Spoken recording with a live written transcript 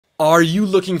Are you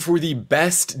looking for the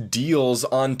best deals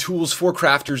on tools for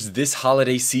crafters this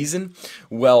holiday season?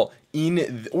 Well,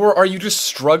 or are you just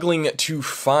struggling to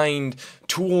find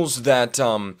tools that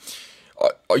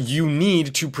you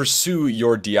need to pursue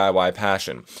your DIY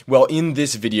passion? Well, in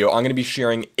this video, I'm going to be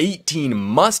sharing 18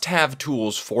 must-have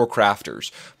tools for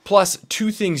crafters, plus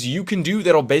 2 things you can do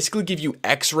that'll basically give you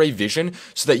X-ray vision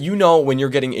so that you know when you're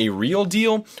getting a real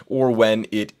deal or when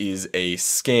it is a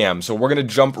scam. So we're going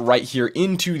to jump right here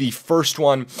into the first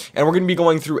one, and we're going to be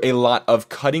going through a lot of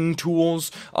cutting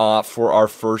tools for our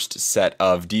first set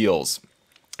of deals.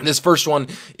 This first one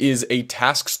is a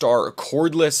TaskStar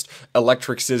cordless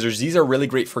electric scissors. These are really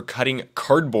great for cutting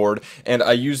cardboard, and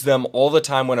I use them all the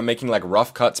time when I'm making like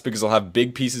rough cuts because they'll have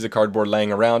big pieces of cardboard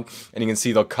laying around, and you can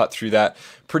see they'll cut through that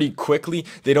pretty quickly.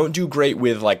 They don't do great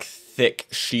with like thick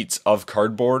sheets of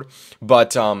cardboard,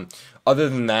 but other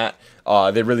than that,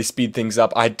 they really speed things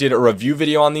up. I did a review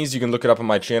video on these. You can look it up on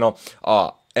my channel.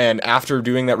 And after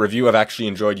doing that review, I've actually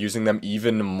enjoyed using them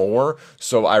even more.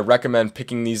 So I recommend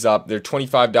picking these up. They're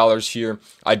 $25 here.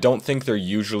 I don't think they're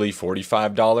usually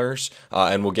 $45,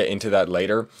 and we'll get into that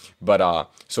later. But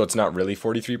so it's not really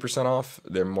 43% off.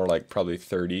 They're more like probably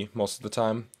 30 most of the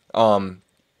time.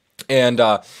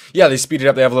 Yeah, they speed it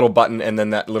up. They have a little button, and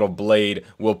then that little blade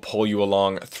will pull you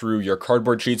along through your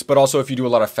cardboard sheets. But also, if you do a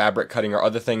lot of fabric cutting or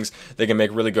other things, they can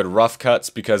make really good rough cuts,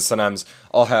 because sometimes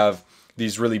I'll have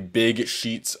these really big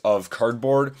sheets of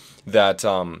cardboard that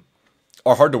are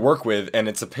hard to work with, and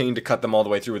it's a pain to cut them all the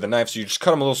way through with a knife. So you just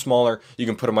cut them a little smaller, you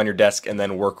can put them on your desk and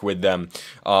then work with them.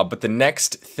 But the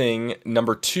next thing,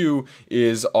 number 2,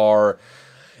 is our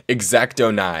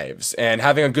Exacto knives, and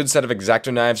having a good set of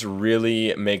Exacto knives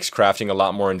really makes crafting a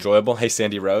lot more enjoyable. Hey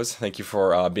Sandy Rose, thank you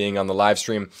for being on the live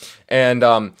stream. And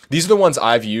these are the ones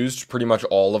I've used pretty much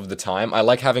all of the time. I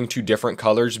like having 2 different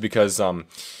colors because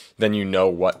then you know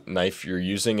what knife you're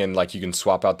using, and like you can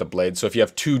swap out the blades. So if you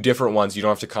have 2 different ones, you don't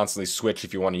have to constantly switch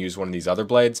if you want to use one of these other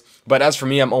blades. But as for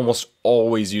me, I'm almost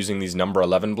always using these number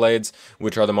 11 blades,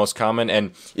 which are the most common.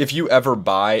 And if you ever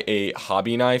buy a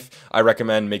hobby knife, I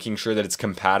recommend making sure that it's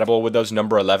compatible with those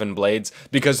number 11 blades,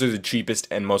 because they're the cheapest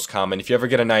and most common. If you ever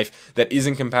get a knife that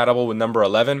isn't compatible with number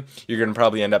 11, you're going to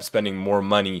probably end up spending more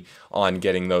money on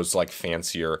getting those like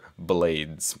fancier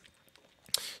blades.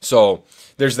 So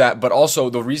there's that, but also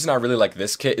the reason I really like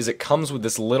this kit is it comes with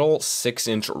this little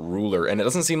 6-inch ruler, and it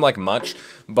doesn't seem like much,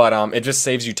 but it just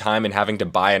saves you time in having to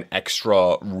buy an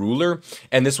extra ruler.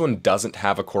 And this one doesn't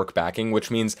have a cork backing,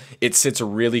 which means it sits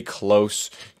really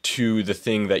close to the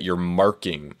thing that you're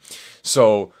marking.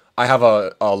 So I have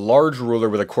a large ruler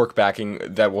with a cork backing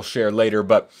that we'll share later,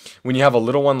 but when you have a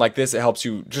little one like this, it helps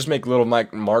you just make little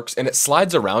marks, and it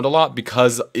slides around a lot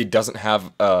because it doesn't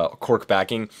have a cork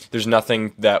backing. There's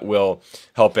nothing that will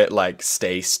help it like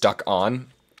stay stuck on.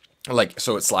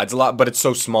 So it slides a lot, but it's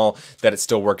so small that it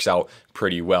still works out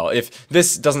pretty well. If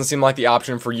this doesn't seem like the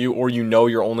option for you, or you know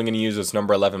you're only going to use those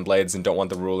number 11 blades and don't want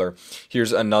the ruler,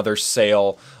 here's another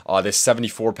sale. This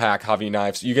 74 pack hobby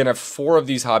knives. You can have 4 of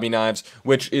these hobby knives,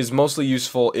 which is mostly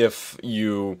useful if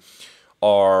you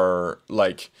are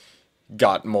like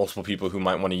got multiple people who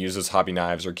might want to use those hobby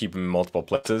knives or keep them in multiple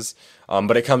places.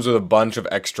 But it comes with a bunch of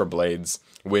extra blades,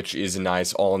 which is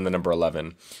nice, all in the number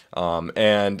 11.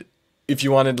 And if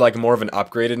you wanted like more of an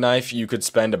upgraded knife, you could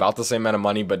spend about the same amount of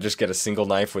money but just get a single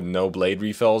knife with no blade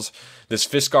refills. This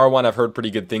Fiskar one I've heard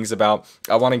pretty good things about.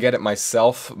 I want to get it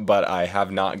myself, but I have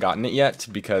not gotten it yet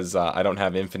because I don't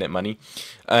have infinite money.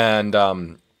 And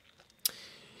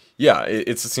yeah,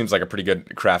 it seems like a pretty good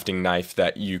crafting knife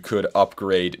that you could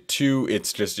upgrade to.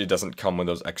 It's just it doesn't come with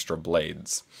those extra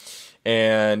blades.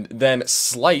 And then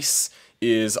Slice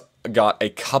is got a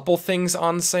couple things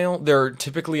on sale. They're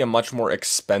typically a much more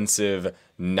expensive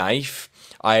knife.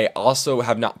 I also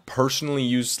have not personally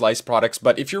used Slice products,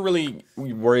 but if you're really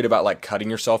worried about like cutting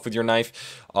yourself with your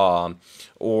knife,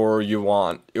 or you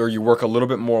work a little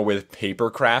bit more with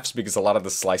paper crafts, because a lot of the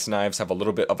Slice knives have a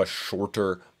little bit of a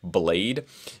shorter blade,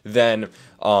 then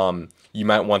you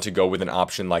might want to go with an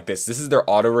option like this. This is their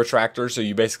auto retractor, so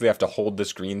you basically have to hold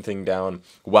this green thing down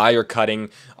while you're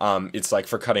cutting. It's like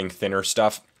for cutting thinner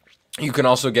stuff. You can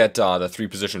also get the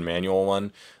 3-position manual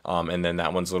one, and then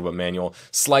that one's a little bit manual.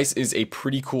 Slice is a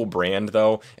pretty cool brand,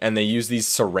 though, and they use these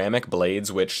ceramic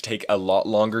blades, which take a lot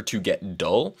longer to get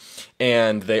dull,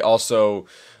 and they also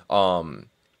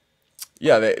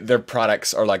yeah, their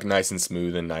products are like nice and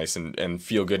smooth and nice and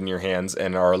feel good in your hands,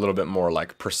 and are a little bit more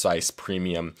like precise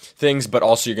premium things, but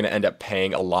also you're going to end up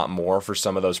paying a lot more for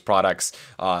some of those products.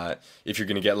 If you're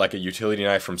going to get like a utility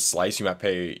knife from Slice, you're going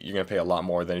to pay a lot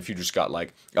more than if you just got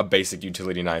like a basic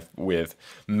utility knife with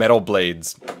metal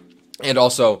blades. And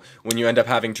also, when you end up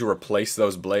having to replace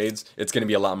those blades, it's going to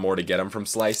be a lot more to get them from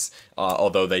Slice,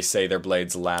 although they say their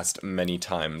blades last many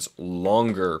times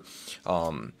longer.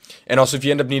 And also, if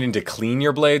you end up needing to clean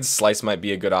your blades, Slice might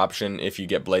be a good option if you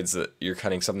get blades that you're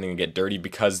cutting something and get dirty,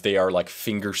 because they are like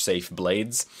finger-safe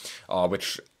blades,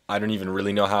 which I don't even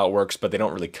really know how it works, but they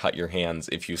don't really cut your hands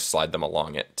if you slide them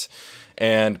along it.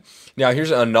 And now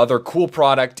here's another cool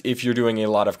product if you're doing a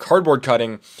lot of cardboard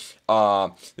cutting.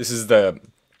 This is the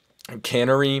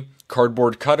Cannery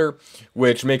cardboard cutter,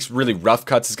 which makes really rough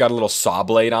cuts. It's got a little saw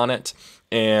blade on it,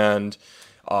 and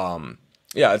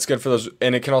yeah, it's good for those.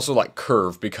 And it can also like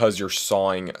curve because you're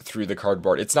sawing through the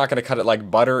cardboard. It's not going to cut it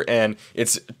like butter, and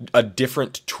it's a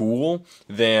different tool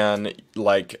than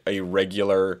like a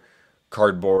regular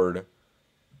cardboard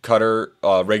cutter,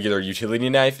 regular utility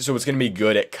knife. So it's going to be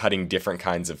good at cutting different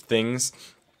kinds of things.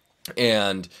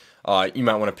 And you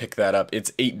might want to pick that up.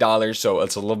 It's $8, so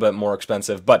it's a little bit more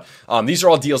expensive. But these are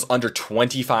all deals under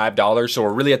 $25, so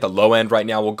we're really at the low end right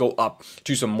now. We'll go up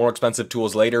to some more expensive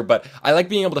tools later, but I like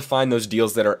being able to find those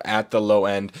deals that are at the low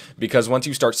end, because once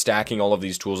you start stacking all of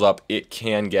these tools up, it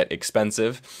can get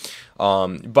expensive.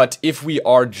 But if we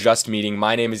are just meeting,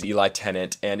 my name is Eli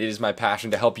Tennant, and it is my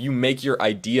passion to help you make your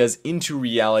ideas into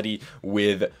reality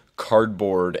with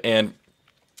cardboard. And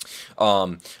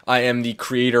I am the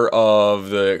creator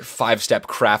of the 5-step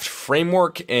craft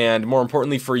framework, and more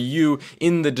importantly for you,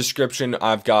 in the description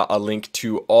I've got a link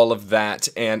to all of that,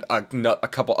 and a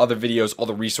couple other videos. All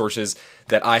the resources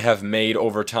that I have made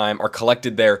over time are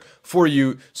collected there for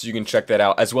you, so you can check that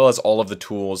out, as well as all of the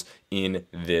tools in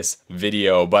this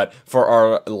video. But for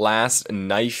our last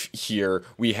knife here,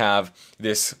 we have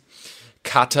this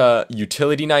Kata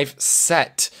utility knife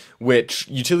set, which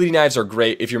utility knives are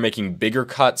great if you're making bigger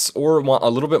cuts or want a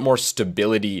little bit more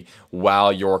stability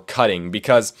while you're cutting,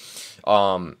 because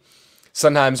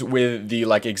sometimes with the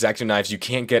like Exacto knives, you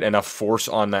can't get enough force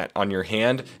on your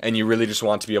hand, and you really just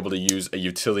want to be able to use a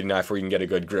utility knife where you can get a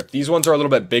good grip. These ones are a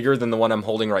little bit bigger than the one I'm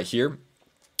holding right here,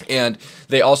 and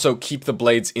they also keep the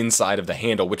blades inside of the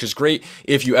handle, which is great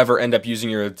if you ever end up using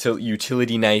your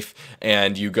utility knife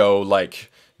and you go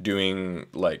like doing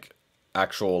like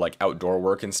actual like outdoor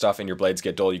work and stuff, and your blades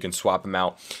get dull. You can swap them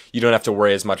out. You don't have to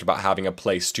worry as much about having a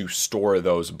place to store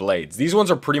those blades. These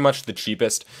ones are pretty much the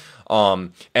cheapest,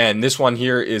 and this one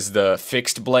here is the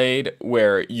fixed blade,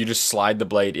 where you just slide the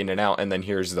blade in and out, and then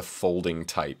here's the folding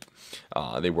type.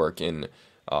 They work in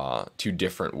 2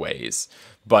 different ways.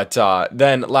 But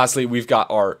then lastly, we've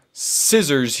got our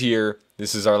scissors here.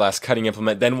 This is our last cutting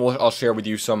implement. Then I'll share with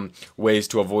you some ways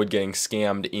to avoid getting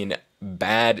scammed in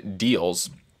bad deals.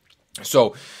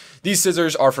 So these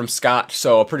scissors are from Scotch,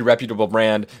 so a pretty reputable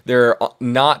brand. They're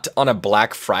not on a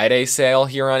Black Friday sale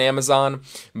here on Amazon,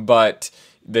 but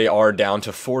they are down to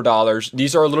 $4.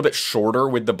 These are a little bit shorter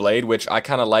with the blade, which I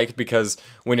kind of like, because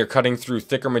when you're cutting through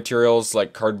thicker materials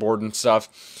like cardboard and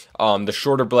stuff, the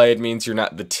shorter blade means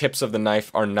the tips of the knife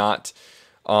are not,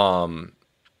 the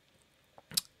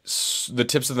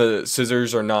tips of the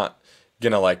scissors are not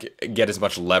gonna like get as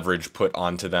much leverage put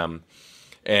onto them,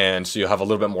 and so you'll have a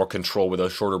little bit more control with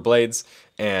those shorter blades,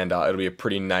 and it'll be a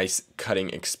pretty nice cutting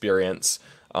experience.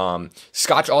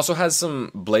 Scotch also has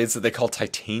some blades that they call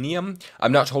titanium.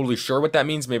 I'm not totally sure what that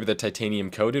means. Maybe they're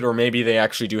titanium coated, or maybe they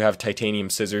actually do have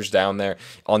titanium scissors down there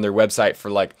on their website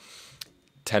for like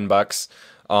 $10.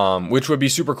 Which would be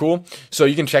super cool. So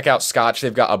you can check out Scotch.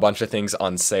 They've got a bunch of things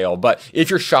on sale. But if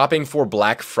you're shopping for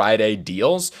Black Friday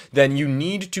deals, then you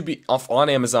need to be off on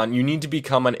Amazon. You need to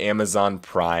become an Amazon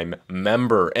Prime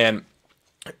member, and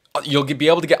you'll be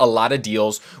able to get a lot of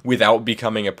deals without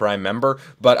becoming a Prime member.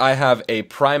 But I have a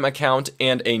Prime account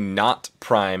and a not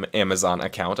Prime Amazon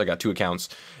account. I got 2 accounts,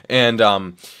 and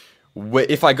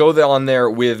if I go on there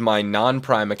with my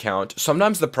non-Prime account,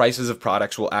 sometimes the prices of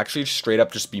products will actually straight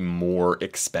up just be more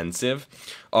expensive,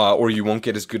 or you won't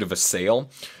get as good of a sale.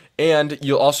 And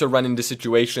you'll also run into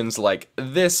situations like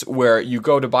this, where you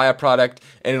go to buy a product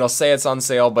and it'll say it's on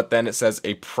sale, but then it says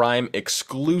a Prime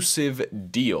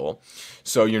exclusive deal.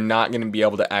 So you're not going to be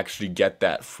able to actually get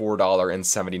that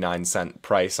 $4.79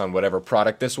 price on whatever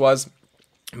product this was,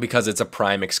 because it's a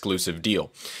Prime exclusive deal.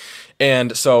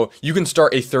 And so you can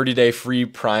start a 30-day free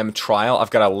Prime trial. I've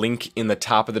got a link in the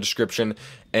top of the description,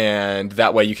 and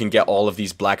that way you can get all of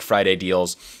these Black Friday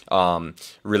deals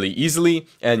really easily,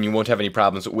 and you won't have any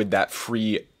problems with that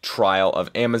free trial of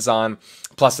Amazon.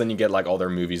 Plus, then you get like all their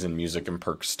movies and music and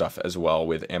perks stuff as well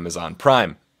with Amazon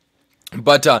Prime.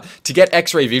 But to get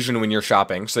x-ray vision when you're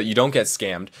shopping so that you don't get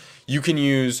scammed, you can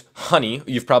use Honey.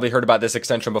 You've probably heard about this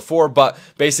extension before, but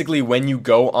basically when you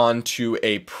go onto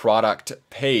a product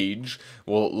page,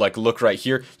 we'll like look right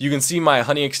here, you can see my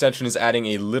Honey extension is adding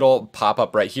a little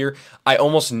pop-up right here. I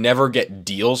almost never get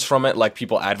deals from it like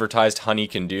people advertised Honey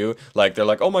can do. Like they're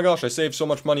like, oh my gosh, I saved so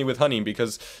much money with Honey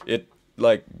because it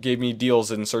like gave me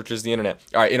deals and searches the internet.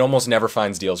 All right, it almost never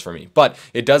finds deals for me, but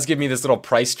it does give me this little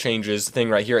price changes thing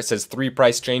right here. It says 3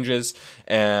 price changes,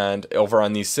 and over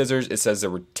on these scissors it says there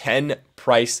were 10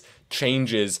 price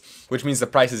changes, which means the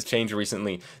prices changed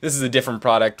recently. This is a different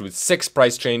product with 6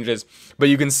 price changes, but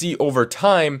you can see over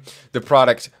time the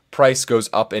product price goes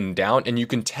up and down, and you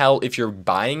can tell if you're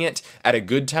buying it at a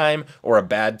good time or a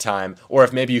bad time, or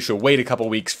if maybe you should wait a couple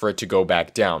weeks for it to go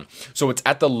back down. So it's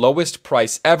at the lowest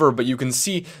price ever, but you can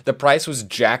see the price was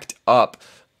jacked up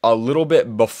a little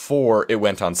bit before it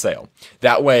went on sale.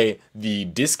 That way the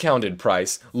discounted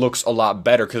price looks a lot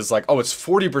better, because it's like, oh, it's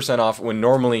 40% off, when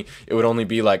normally it would only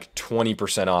be like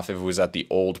 20% off if it was at the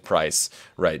old price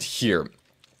right here.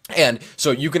 And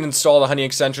so you can install the Honey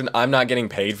extension. I'm not getting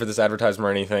paid for this advertisement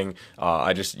or anything.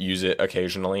 I just use it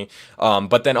occasionally.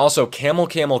 But then also Camel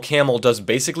does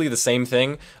basically the same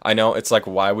thing. I know it's like,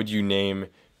 why would you name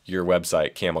your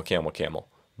website Camel?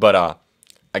 But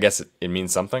I guess it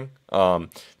means something.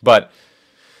 But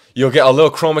you'll get a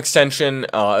little Chrome extension,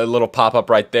 a little pop-up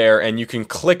right there, and you can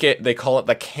click it. They call it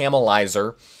the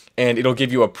Camelizer, and it'll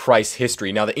give you a price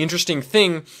history. Now, the interesting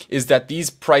thing is that these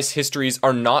price histories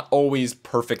are not always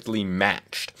perfectly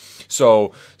matched.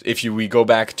 So if we go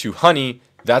back to Honey,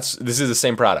 this is the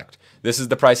same product. This is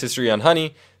the price history on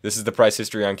Honey. This is the price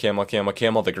history on Camel,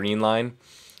 the green line.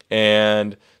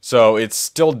 And so it's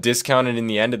still discounted in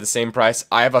the end at the same price.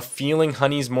 I have a feeling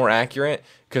Honey's more accurate,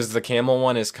 because the Camel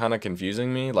one is kind of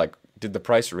confusing me. Like, did the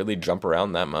price really jump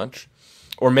around that much?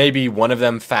 Or maybe one of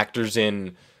them factors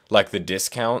in like the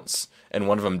discounts and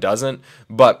one of them doesn't.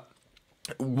 But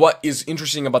what is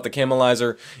interesting about the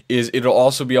Camelizer is it'll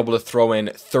also be able to throw in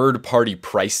third-party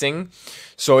pricing.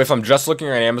 So if I'm just looking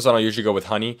at Amazon, I'll usually go with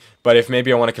Honey. But if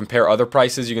maybe I want to compare other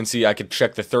prices, you can see I could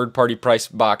check the third-party price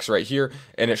box right here,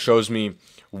 and it shows me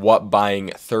what buying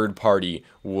third-party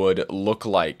would look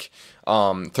like.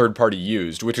 Third-party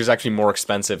used, which is actually more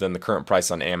expensive than the current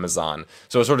price on Amazon.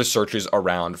 So it sort of searches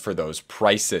around for those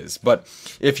prices. But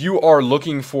if you are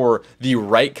looking for the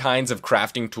right kinds of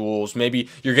crafting tools, maybe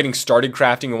you're getting started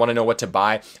crafting and want to know what to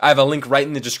buy, I have a link right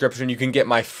in the description. You can get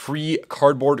my free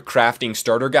cardboard crafting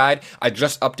starter guide. I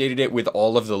just updated it with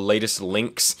all of the latest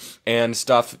links and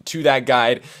stuff to that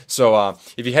guide. So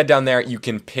if you head down there, you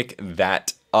can pick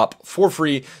that up for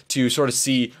free to sort of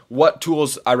see what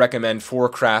tools I recommend for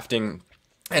crafting.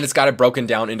 And it's got it broken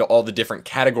down into all the different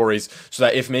categories, so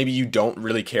that if maybe you don't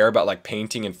really care about like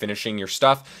painting and finishing your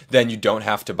stuff, then you don't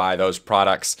have to buy those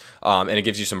products. And it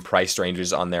gives you some price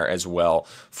ranges on there as well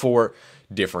for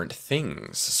different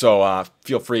things. So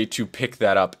feel free to pick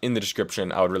that up in the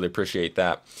description. I would really appreciate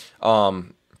that.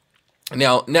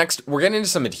 Now, next, we're getting into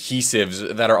some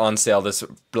adhesives that are on sale this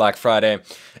Black Friday,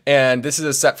 and this is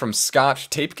a set from Scotch.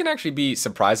 Tape can actually be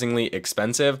surprisingly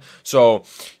expensive, so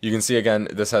you can see, again,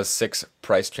 this has 6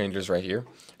 price changes right here.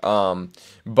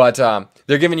 But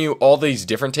they're giving you all these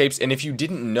different tapes, and if you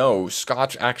didn't know,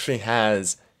 Scotch actually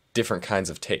has different kinds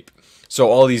of tape. So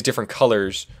all these different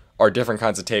colors are different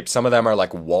kinds of tape. Some of them are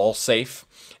like wall safe,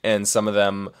 and some of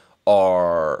them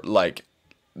are like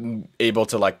able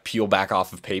to like peel back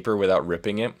off of paper without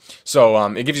ripping it. So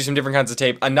it gives you some different kinds of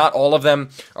tape, and not all of them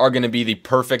are going to be the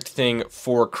perfect thing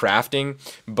for crafting,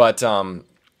 but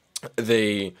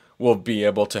they will be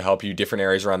able to help you different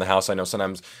areas around the house. I know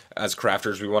sometimes as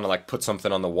crafters we want to like put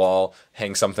something on the wall,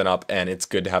 hang something up, and it's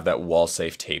good to have that wall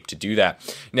safe tape to do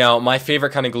that. Now, my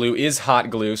favorite kind of glue is hot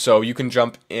glue, so you can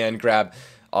jump and grab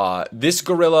this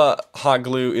Gorilla hot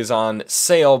glue is on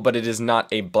sale, but it is not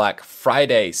a Black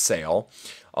Friday sale.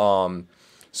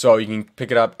 So you can pick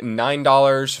it up.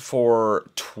 $9 for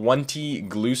 20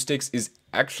 glue sticks is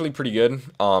actually pretty good.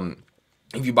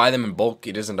 If you buy them in bulk,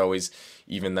 it isn't always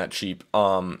even that cheap.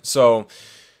 So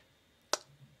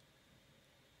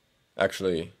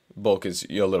actually bulk is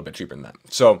a little bit cheaper than that.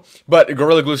 So, but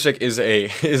Gorilla Glue Stick is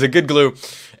a good glue,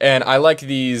 and I like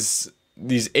these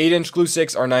 8-inch glue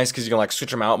sticks are nice because you can like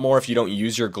switch them out more if you don't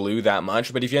use your glue that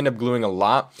much. But if you end up gluing a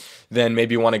lot, then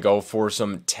maybe you want to go for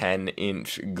some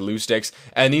 10-inch glue sticks.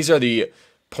 And these are the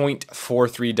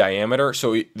 0.43 diameter,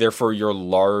 so they're for your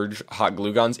large hot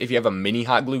glue guns. If you have a mini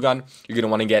hot glue gun, you're going to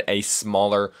want to get a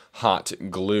smaller hot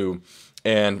glue.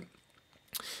 And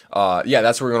yeah,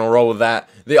 that's where we're gonna roll with that.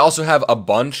 They also have a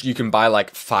bunch. You can buy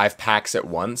like 5 packs at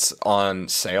once on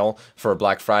sale for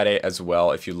Black Friday as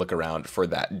well if you look around for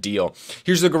that deal.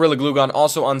 Here's the Gorilla Glue Gun,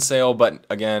 also on sale, but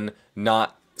again,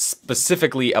 not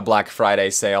specifically a Black Friday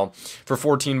sale for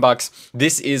 14 bucks.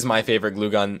 This is my favorite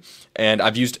glue gun, and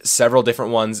I've used several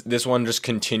different ones. This one just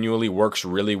continually works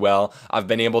really well. I've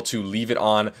been able to leave it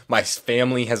on. My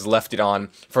family has left it on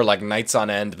for like nights on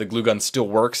end. The glue gun still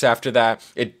works after that.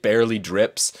 It barely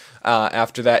drips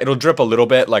after that. It'll drip a little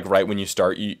bit like right when you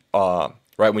start right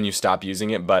when you stop using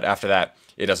it, but after that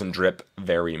it doesn't drip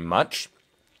very much.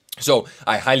 So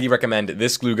I highly recommend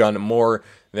this glue gun more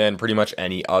than pretty much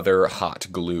any other hot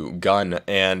glue gun.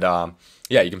 And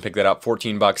yeah, you can pick that up,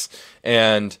 14 bucks,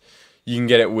 and you can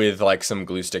get it with like some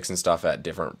glue sticks and stuff at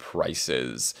different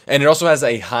prices. And it also has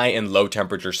a high and low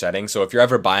temperature setting. So if you're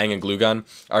ever buying a glue gun,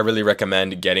 I really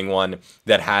recommend getting one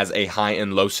that has a high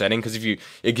and low setting, because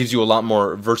it gives you a lot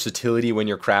more versatility when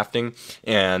you're crafting,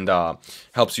 and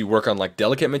helps you work on like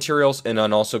delicate materials, and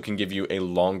then also can give you a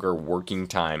longer working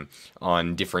time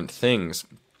on different things.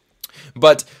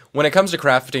 But when it comes to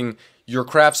crafting, your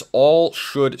crafts all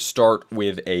should start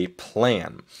with a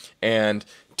plan. And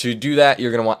to do that,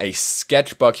 you're going to want a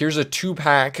sketchbook. Here's a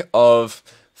 2-pack of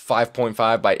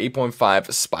 5.5 by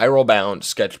 8.5 spiral bound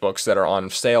sketchbooks that are on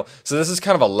sale. So this is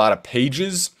kind of a lot of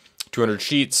pages, 200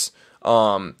 sheets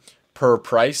per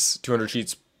price, 200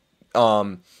 sheets.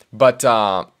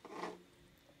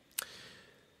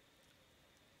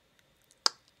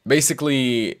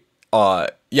 Basically,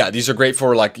 yeah, these are great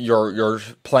for like your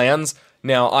plans.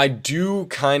 Now, I do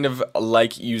kind of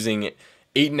like using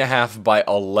 8.5 by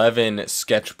 11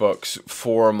 sketchbooks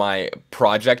for my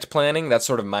project planning. That's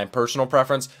sort of my personal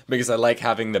preference, because I like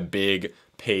having the big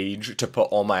page to put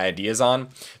all my ideas on.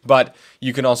 But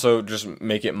you can also just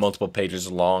make it multiple pages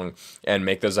long and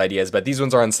make those ideas. But these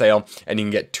ones are on sale, and you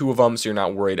can get 2 of them, so you're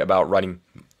not worried about running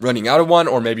out of one,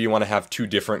 or maybe you want to have 2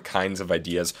 different kinds of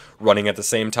ideas running at the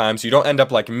same time, so you don't end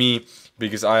up like me,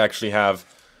 because I actually have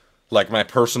like my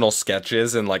personal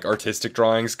sketches and like artistic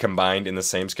drawings combined in the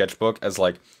same sketchbook as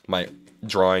like my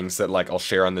drawings that like I'll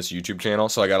share on this YouTube channel.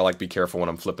 So I gotta like be careful when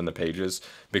I'm flipping the pages,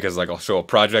 because like I'll show a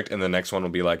project and the next one will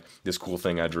be like this cool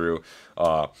thing I drew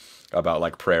about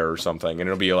like prayer or something, and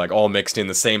it'll be like all mixed in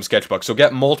the same sketchbook. So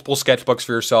get multiple sketchbooks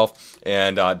for yourself,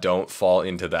 and don't fall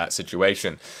into that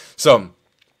situation. So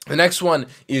the next one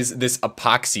is this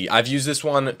epoxy. I've used this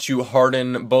one to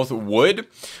harden both wood.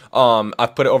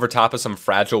 I've put it over top of some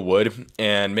fragile wood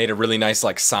and made a really nice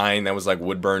like sign that was like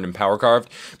wood burned and power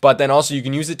carved. But then also you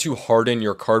can use it to harden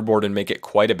your cardboard and make it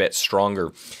quite a bit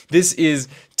stronger. This is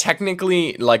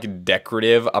technically like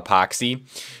decorative epoxy.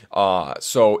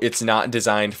 So it's not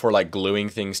designed for like gluing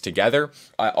things together.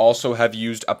 I also have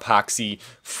used epoxy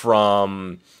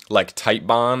from like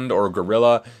Titebond or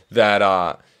Gorilla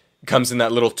that comes in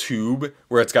that little tube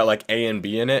where it's got like A and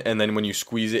B in it, and then when you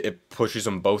squeeze it, it pushes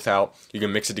them both out. You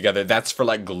can mix it together. That's for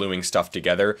like gluing stuff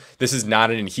together. This is not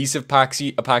an adhesive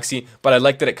epoxy, but I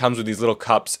like that it comes with these little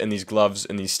cups and these gloves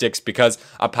and these sticks, because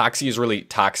epoxy is really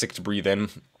toxic to breathe in.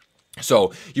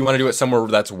 So you want to do it somewhere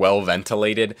that's well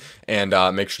ventilated, and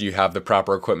make sure you have the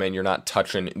proper equipment. You're not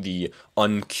touching the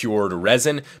uncured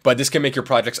resin, but this can make your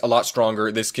projects a lot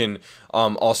stronger. This can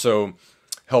also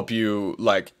help you,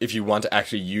 like, if you want to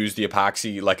actually use the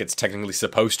epoxy like it's technically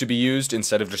supposed to be used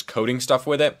instead of just coating stuff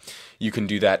with it, you can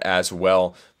do that as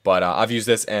well. But I've used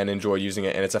this and enjoy using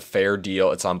it, and it's a fair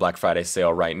deal. It's on Black Friday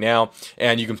sale right now,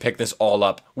 and you can pick this all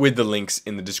up with the links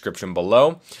in the description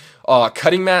below.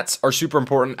 Cutting mats are super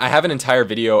important. I have an entire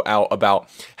video out about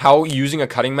how using a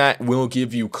cutting mat will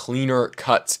give you cleaner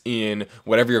cuts in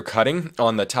whatever you're cutting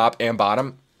on the top and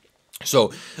bottom.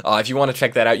 So if you want to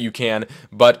check that out, you can.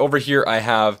 But over here I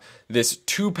have this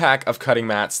 2-pack of cutting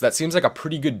mats. That seems like a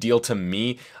pretty good deal to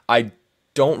me. I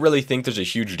don't really think there's a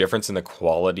huge difference in the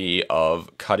quality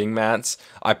of cutting mats.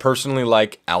 I personally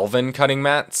like Alvin cutting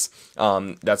mats.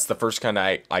 That's the first kind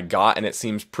I got, and it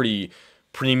seems pretty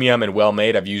premium and well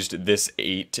made. I've used this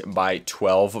 8 by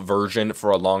 12 version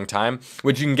for a long time,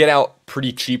 which you can get out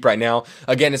pretty cheap right now.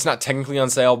 Again, it's not technically on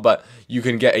sale, but you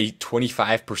can get a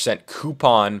 25%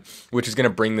 coupon, which is going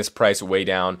to bring this price way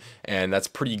down, and that's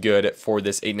pretty good for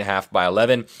this 8.5 by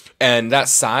 11. And that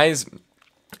size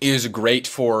is great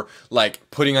for like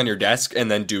putting on your desk and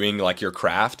then doing like your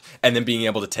craft and then being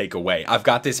able to take away. I've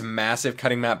got this massive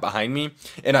cutting mat behind me,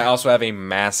 and I also have a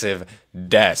massive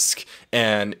desk,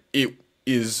 and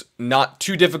is not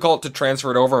too difficult to transfer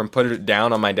it over and put it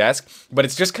down on my desk, but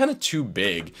it's just kind of too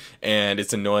big and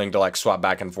it's annoying to like swap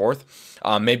back and forth.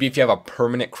 Maybe if you have a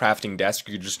permanent crafting desk,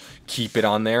 you could just keep it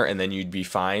on there and then you'd be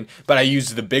fine. But I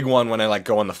use the big one when I like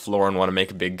go on the floor and want to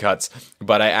make big cuts.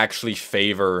 But I actually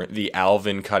favor the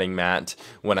Alvin cutting mat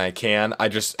when I can. I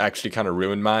just actually kind of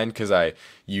ruined mine because I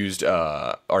used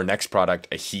our next product,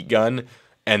 a heat gun,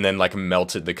 and then like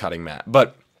melted the cutting mat.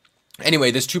 But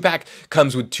anyway, this 2-pack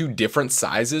comes with 2 different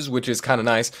sizes, which is kind of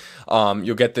nice.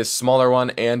 You'll get this smaller one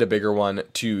and a bigger one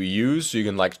to use, so you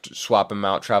can like swap them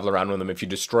out, travel around with them. If you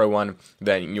destroy one,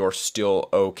 then you're still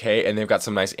okay. And they've got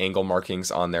some nice angle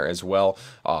markings on there as well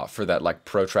for that like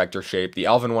protractor shape. The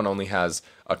Alvin one only has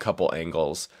a couple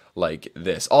angles like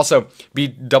this. Also,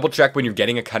 double check when you're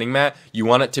getting a cutting mat, you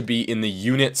want it to be in the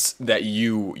units that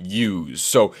you use.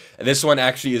 So this one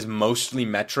actually is mostly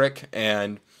metric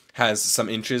and has some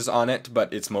inches on it,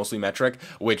 but it's mostly metric,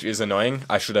 which is annoying.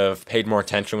 I should have paid more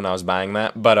attention when I was buying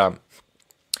that. But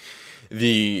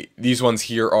these ones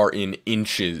here are in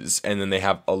inches, and then they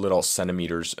have a little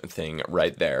centimeters thing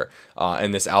right there.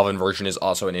 And this Alvin version is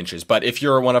also in inches. But if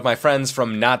you're one of my friends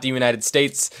from not the United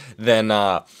States, then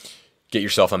get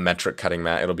yourself a metric cutting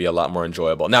mat. It'll be a lot more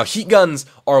enjoyable. Now, heat guns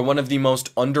are one of the most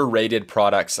underrated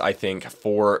products, I think,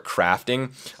 for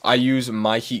crafting. I use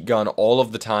my heat gun all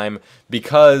of the time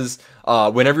because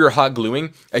whenever you're hot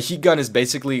gluing, a heat gun is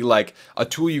basically like a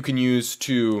tool you can use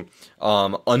to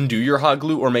undo your hot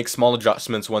glue or make small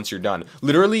adjustments once you're done.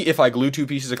 Literally, if I glue 2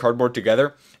 pieces of cardboard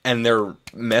together and they're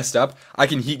messed up, I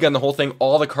can heat gun the whole thing.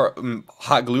 All the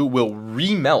hot glue will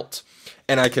remelt,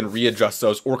 and I can readjust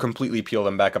those or completely peel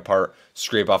them back apart,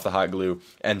 scrape off the hot glue,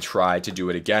 and try to do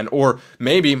it again. Or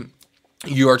maybe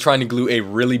you are trying to glue a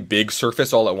really big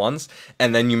surface all at once,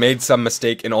 and then you made some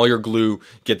mistake and all your glue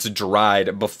gets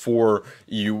dried before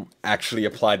you actually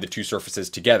applied the 2 surfaces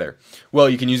together. Well,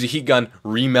 you can use a heat gun,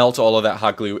 remelt all of that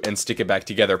hot glue, and stick it back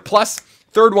together. Plus,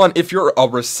 third one, if you're a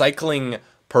recycling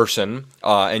person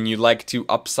and you like to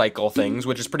upcycle things,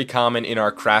 which is pretty common in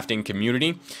our crafting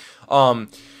community,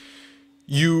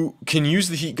 you can use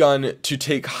the heat gun to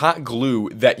take hot glue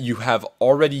that you have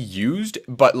already used,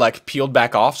 but like peeled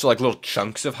back off, so like little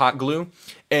chunks of hot glue,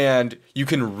 and you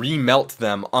can remelt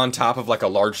them on top of like a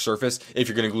large surface if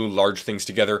you're going to glue large things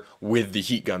together with the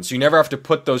heat gun. So you never have to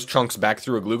put those chunks back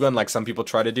through a glue gun like some people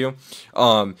try to do.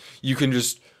 You can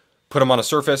just put them on a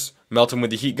surface, melt them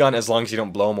with the heat gun, as long as you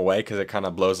don't blow them away, because it kind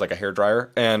of blows like a hairdryer,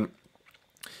 and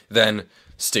then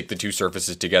stick the 2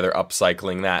 surfaces together,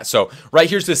 upcycling that. So right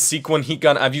here's this sequin heat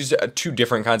gun. I've used 2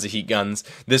 different kinds of heat guns.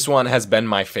 This one has been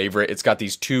my favorite. It's got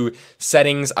these 2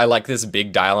 settings. I like this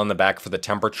big dial on the back for the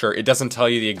temperature. It doesn't tell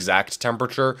you the exact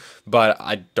temperature, but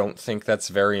I don't think that's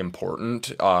very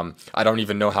important. I don't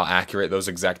even know how accurate those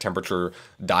exact temperature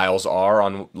dials are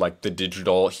on like the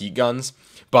digital heat guns.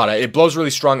 But it blows really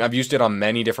strong. I've used it on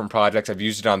many different projects. I've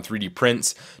used it on 3D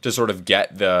prints to sort of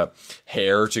get the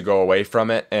hair to go away from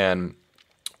it, and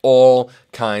all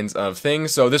kinds of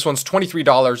things. So this one's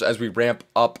 $23 as we ramp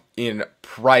up in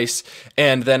price.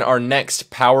 And then our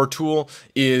next power tool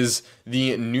is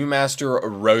the Newmaster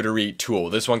Rotary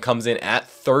tool. This one comes in at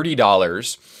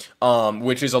 $30,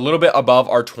 which is a little bit above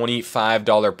our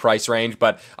 $25 price range,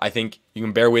 but I think you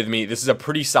can bear with me. This is a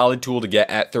pretty solid tool to get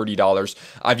at $30.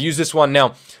 I've used this one.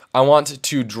 Now, I want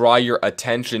to draw your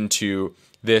attention to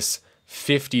this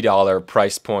 $50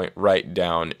 price point right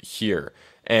down here.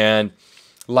 And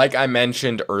like I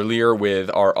mentioned earlier with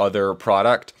our other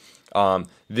product,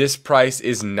 this price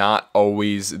is not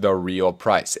always the real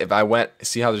price. If I went,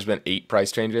 see how there's been 8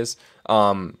 price changes?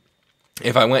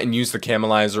 If I went and used the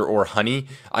Camelizer or Honey,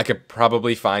 I could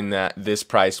probably find that this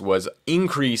price was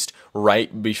increased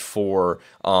right before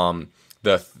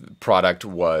the product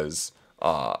was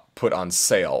put on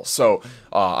sale. So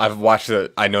I've watched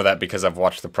it. I know that because I've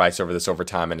watched the price over this over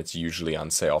time, and it's usually on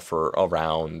sale for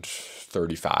around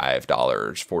 $35,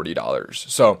 $40.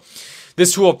 So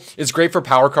this tool is great for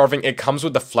power carving. It comes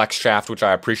with the flex shaft, which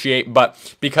I appreciate,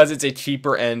 but because it's a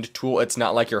cheaper end tool, it's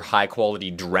not like your high quality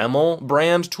Dremel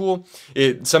brand tool.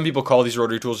 Some people call these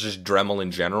rotary tools just Dremel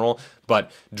in general,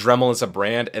 but Dremel is a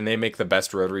brand and they make the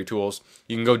best rotary tools.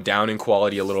 You can go down in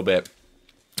quality a little bit.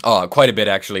 Quite a bit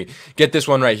actually. Get this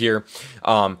one right here.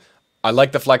 I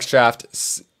like the flex shaft.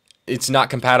 it's not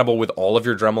compatible with all of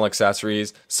your Dremel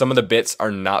accessories. Some of the bits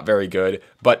are not very good,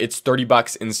 but it's 30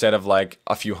 bucks instead of like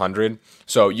a few hundred.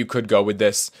 So you could go with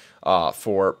this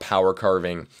for power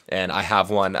carving, and I have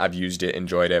one. I've used it,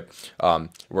 enjoyed it.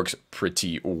 Works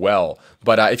pretty well.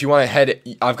 But if you want to head,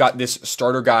 I've got this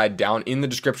starter guide down in the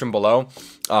description below,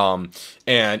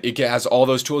 and it has all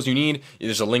those tools you need.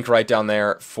 There's a link right down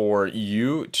there for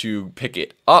you to pick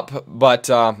it up. But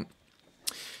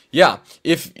yeah,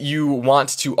 if you want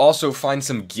to also find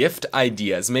some gift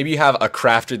ideas, maybe you have a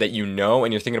crafter that you know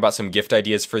and you're thinking about some gift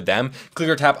ideas for them, click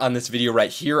or tap on this video right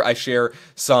here. I share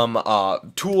some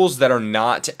tools that are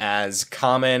not as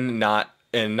common, not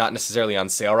necessarily on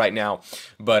sale right now,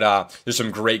 but there's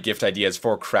some great gift ideas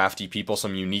for crafty people,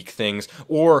 some unique things.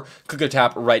 Or click or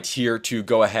tap right here to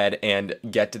go ahead and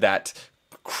get that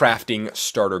crafting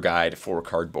starter guide for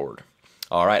cardboard.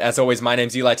 All right, as always, my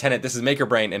name's Eli Tennant. This is Maker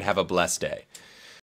Brain, and have a blessed day.